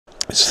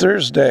It's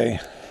Thursday,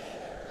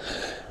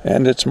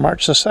 and it's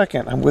March the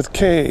 2nd. I'm with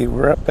Kay.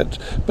 We're up at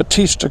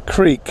Bautista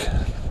Creek.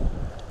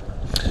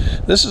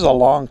 This is a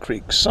long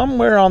creek.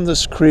 Somewhere on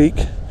this creek,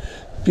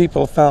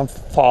 people found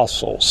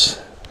fossils.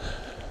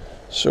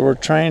 So we're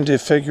trying to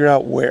figure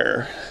out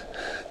where.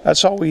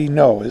 That's all we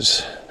know,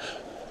 is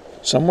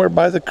somewhere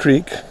by the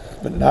creek,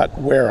 but not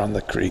where on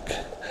the creek.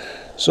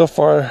 So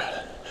far,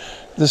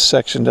 this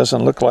section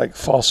doesn't look like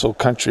fossil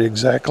country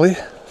exactly,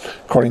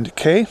 according to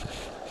Kay.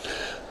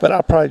 But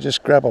I'll probably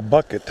just grab a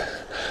bucket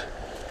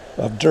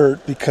of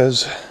dirt,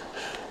 because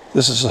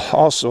this is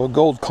also a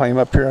gold claim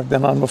up here I've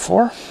been on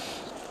before.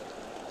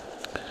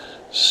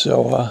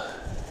 So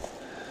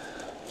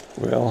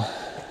we'll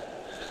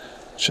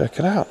check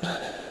it out.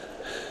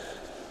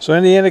 So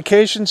any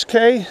indications,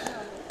 Kay?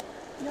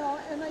 No,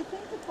 and I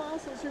think the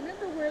fossils,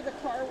 remember where the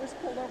car was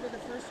pulled over, the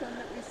first one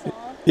that we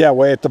saw? Yeah,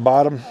 way at the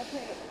bottom.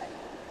 Okay,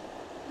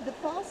 the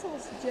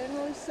fossils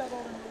generally settle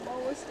in the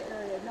lowest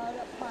area, not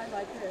up high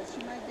like this.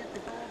 You might get the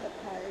gold up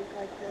high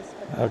like this,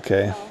 but not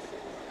Okay. the fossils.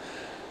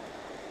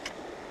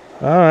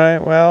 All right,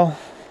 well,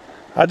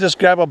 I'll just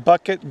grab a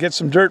bucket and get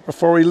some dirt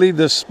before we leave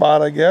this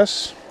spot, I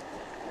guess.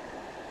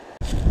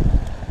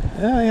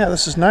 Yeah,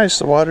 this is nice.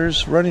 The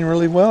water's running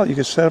really well. You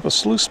could set up a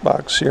sluice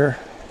box here.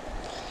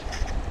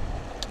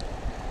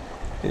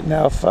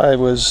 Now, if I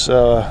was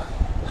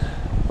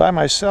by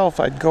myself,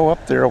 I'd go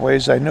up there a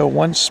ways. I know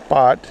one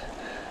spot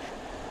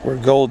where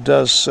gold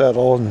does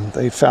settle, and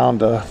they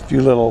found a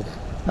few little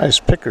nice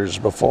pickers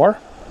before.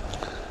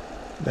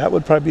 That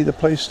would probably be the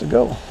place to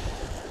go.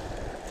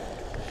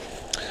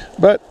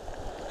 But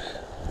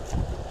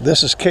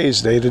this is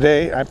Kay's day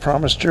today. I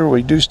promised her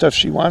we do stuff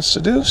she wants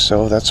to do,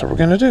 so that's what we're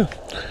going to do.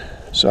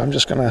 So I'm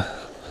just going to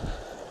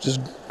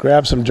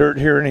grab some dirt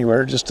here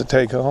anywhere just to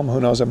take home.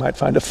 Who knows, I might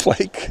find a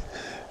flake.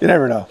 You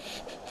never know.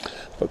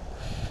 But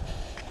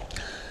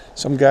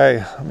some guy,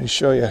 let me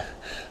show you, as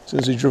soon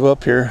as he drove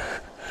up here,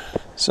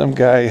 some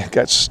guy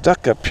got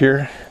stuck up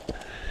here.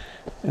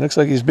 It looks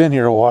like he's been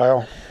here a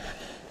while.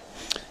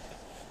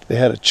 They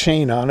had a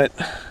chain on it.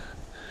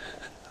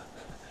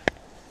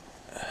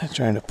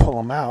 Trying to pull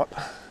him out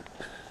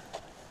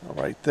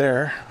right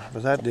there,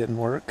 but that didn't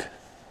work.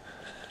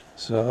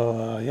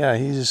 So yeah,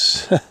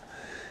 he's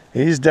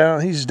he's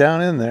down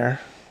in there.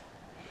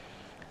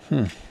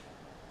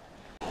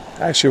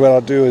 Actually, what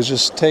I'll do is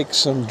just take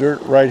some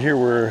dirt right here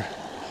where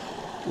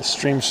the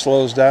stream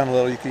slows down a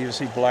little. You can even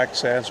see black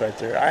sands right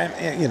there.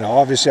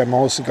 Obviously I'm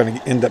mostly going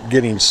to end up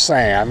getting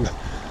sand,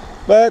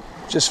 but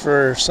just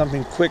for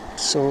something quick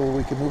so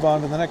we can move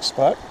on to the next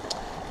spot.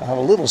 I'll have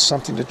a little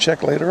something to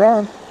check later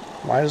on.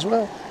 Might as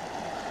well.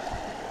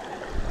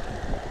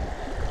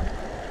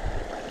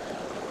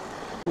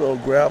 Little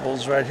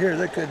gravels right here.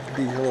 There could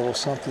be a little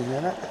something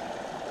in it.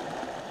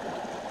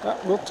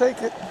 We'll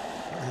take it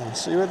and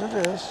see what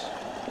it is.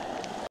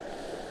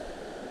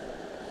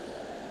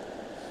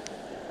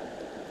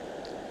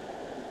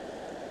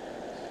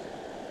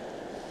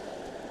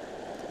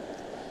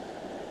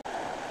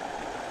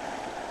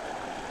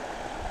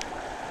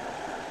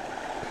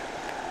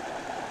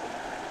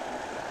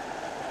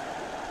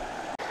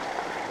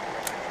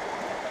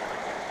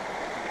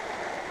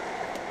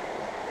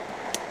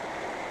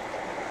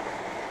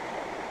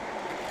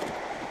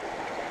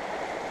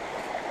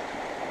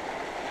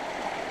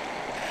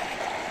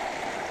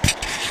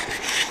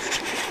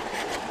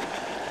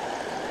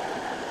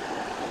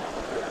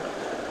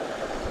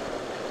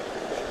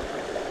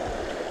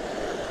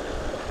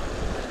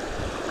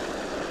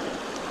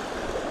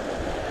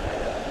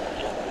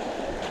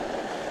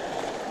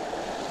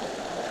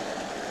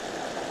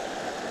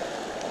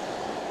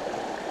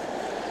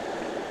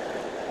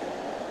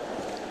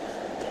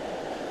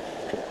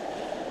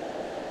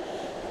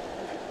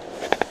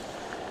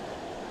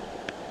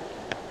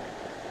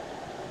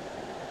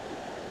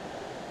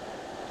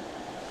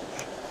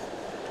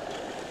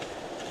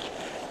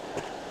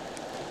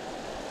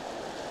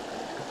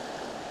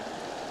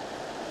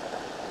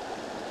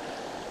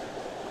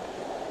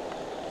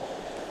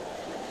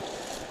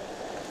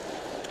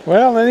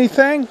 Well,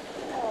 anything?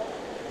 No.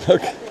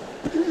 Okay.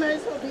 You might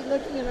as well be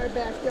looking in our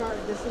backyard.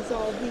 This is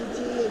all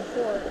VG and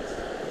forest.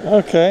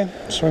 Okay,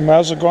 so we might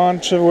as well go on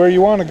to where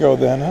you want to go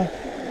then, huh?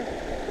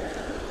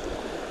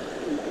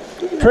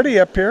 Pretty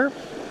up here.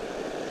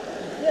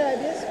 Yeah,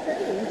 it is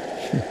pretty,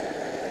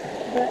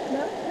 but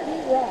not pretty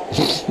rock.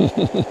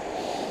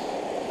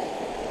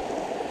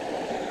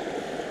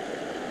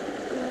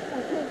 I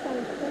can't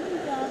find any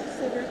rocks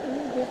that are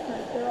any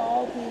different. They're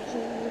all VG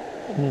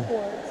and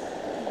quartz,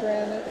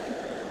 granite.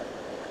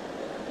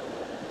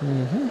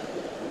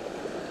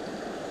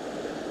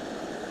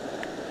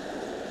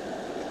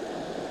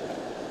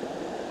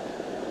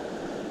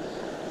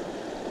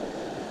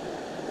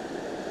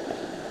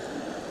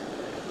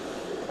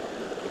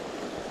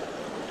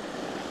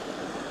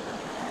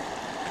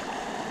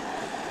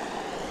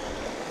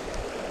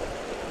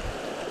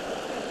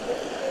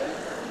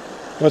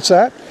 What's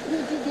that?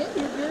 Did you get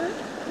your dirt?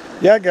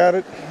 Yeah, I got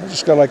it. I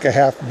just got like a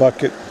half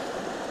bucket.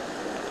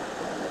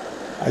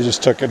 I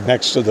just took it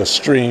next to the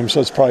stream, so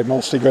it's probably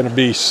mostly going to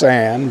be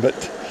sand, but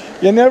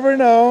You never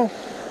know.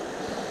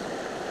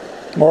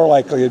 More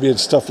likely it'd be in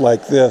stuff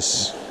like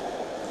this,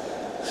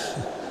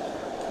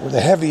 where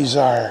the heavies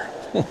are.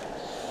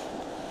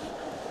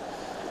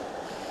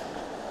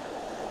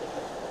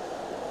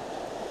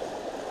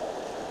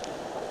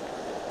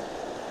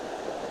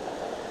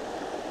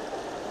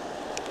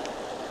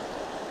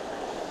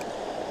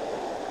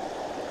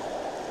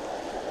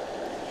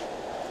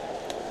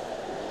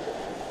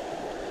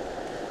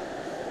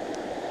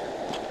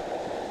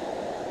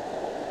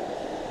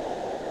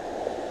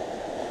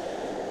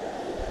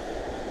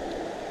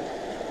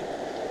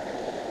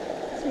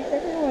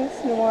 Every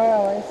once in a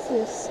while I see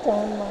a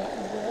stone like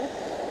this.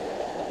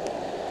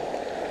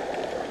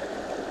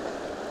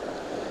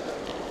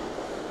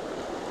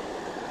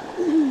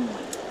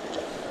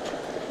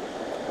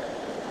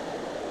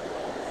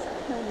 It's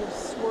kind of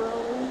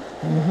swirly.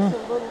 It's a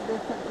little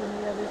different than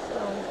the other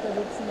stones, but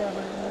it's never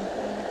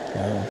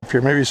anything. If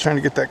you're maybe he's trying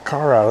to get that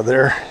car out of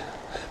there.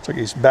 It's like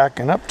he's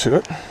backing up to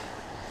it.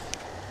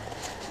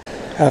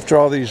 After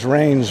all these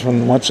rains,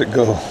 once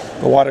the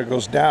water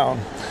goes down,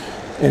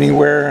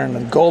 anywhere in the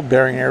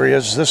gold-bearing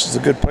areas, this is a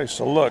good place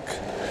to look.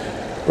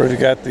 Where they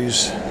got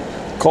these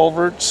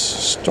culverts,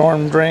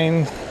 storm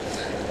drain,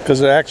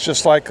 because it acts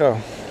just like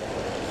a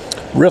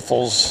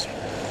riffles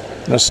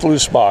in a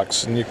sluice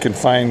box, and you can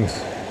find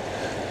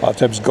a lot of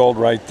times gold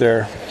right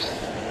there.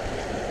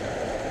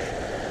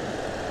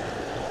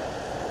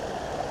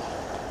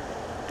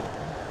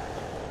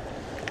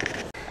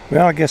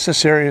 Well, I guess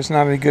this area is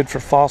not any good for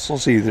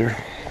fossils either,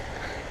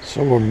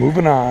 so we're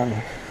moving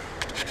on.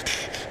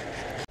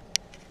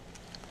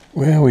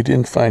 Well, we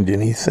didn't find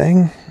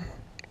anything,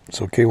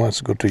 so Kay wants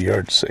to go to a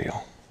yard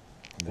sale.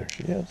 There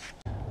she is.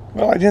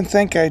 Well, I didn't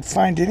think I'd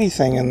find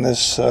anything in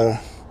this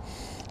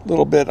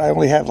little bit. I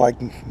only had like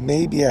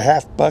maybe a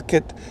half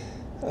bucket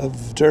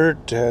of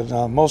dirt,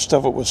 and most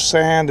of it was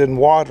sand and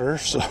water.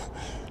 So,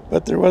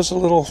 but there was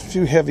a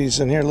few heavies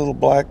in here, little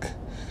black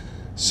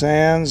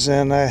sands,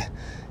 and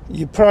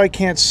you probably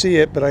can't see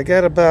it, but I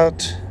got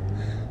about,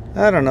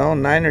 I don't know,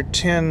 9 or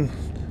 10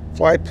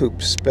 fly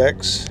poop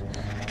specks.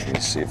 Let me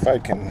see if I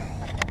can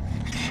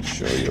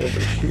show you over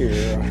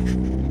here.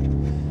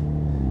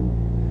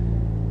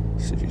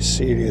 See if you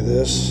see any of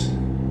this.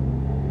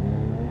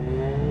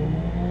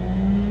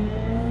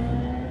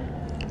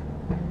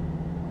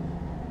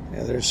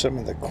 Yeah, there's some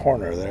in the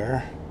corner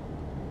there.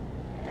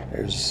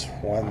 There's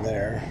one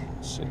there.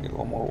 Let's see, get a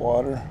little more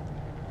water.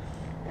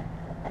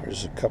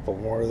 There's a couple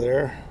more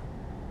there.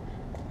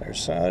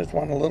 There's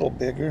one a little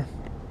bigger.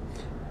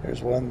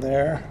 There's one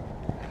there.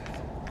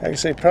 Like I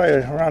say, probably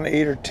around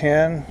 8 or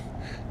 10.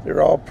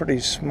 They're all pretty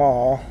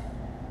small.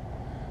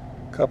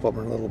 A couple of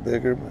them are a little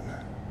bigger, but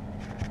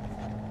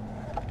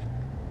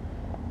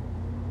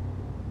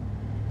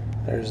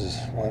there's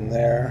one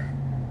there.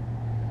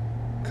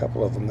 A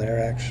couple of them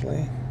there,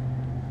 actually.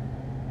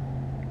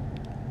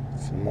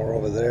 Some more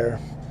over there.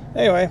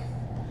 Anyway,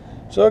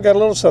 so I got a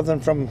little something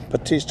from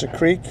Bautista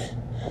Creek.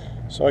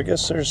 So I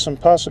guess there's some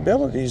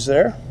possibilities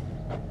there.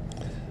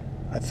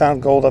 I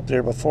found gold up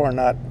there before,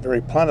 not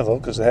very plentiful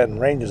because it hadn't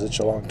rained in such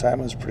a long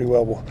time. It was pretty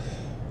well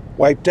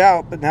wiped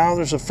out, but now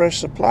there's a fresh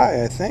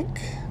supply, I think.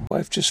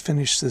 Wife just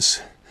finished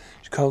this,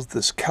 she calls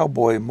this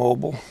cowboy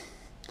mobile.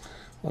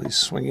 All these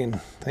swinging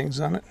things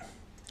on it.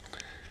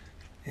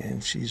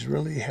 And she's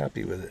really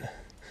happy with it.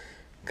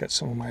 Got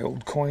some of my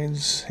old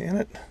coins in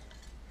it.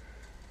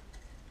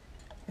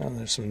 And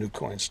there's some new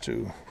coins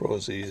too,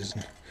 rosies.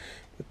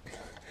 But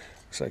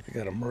looks like we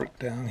got a merc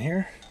down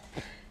here.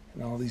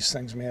 And all these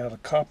things made out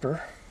of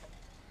copper.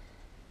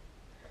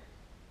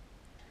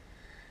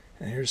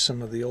 And here's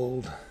some of the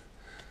old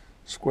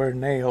square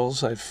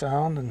nails I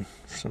found, and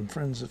some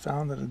friends have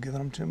found that have given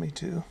them to me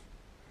too.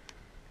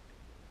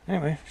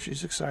 Anyway,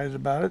 she's excited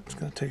about it. It's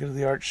going to take her to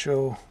the art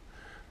show,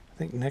 I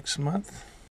think, next month.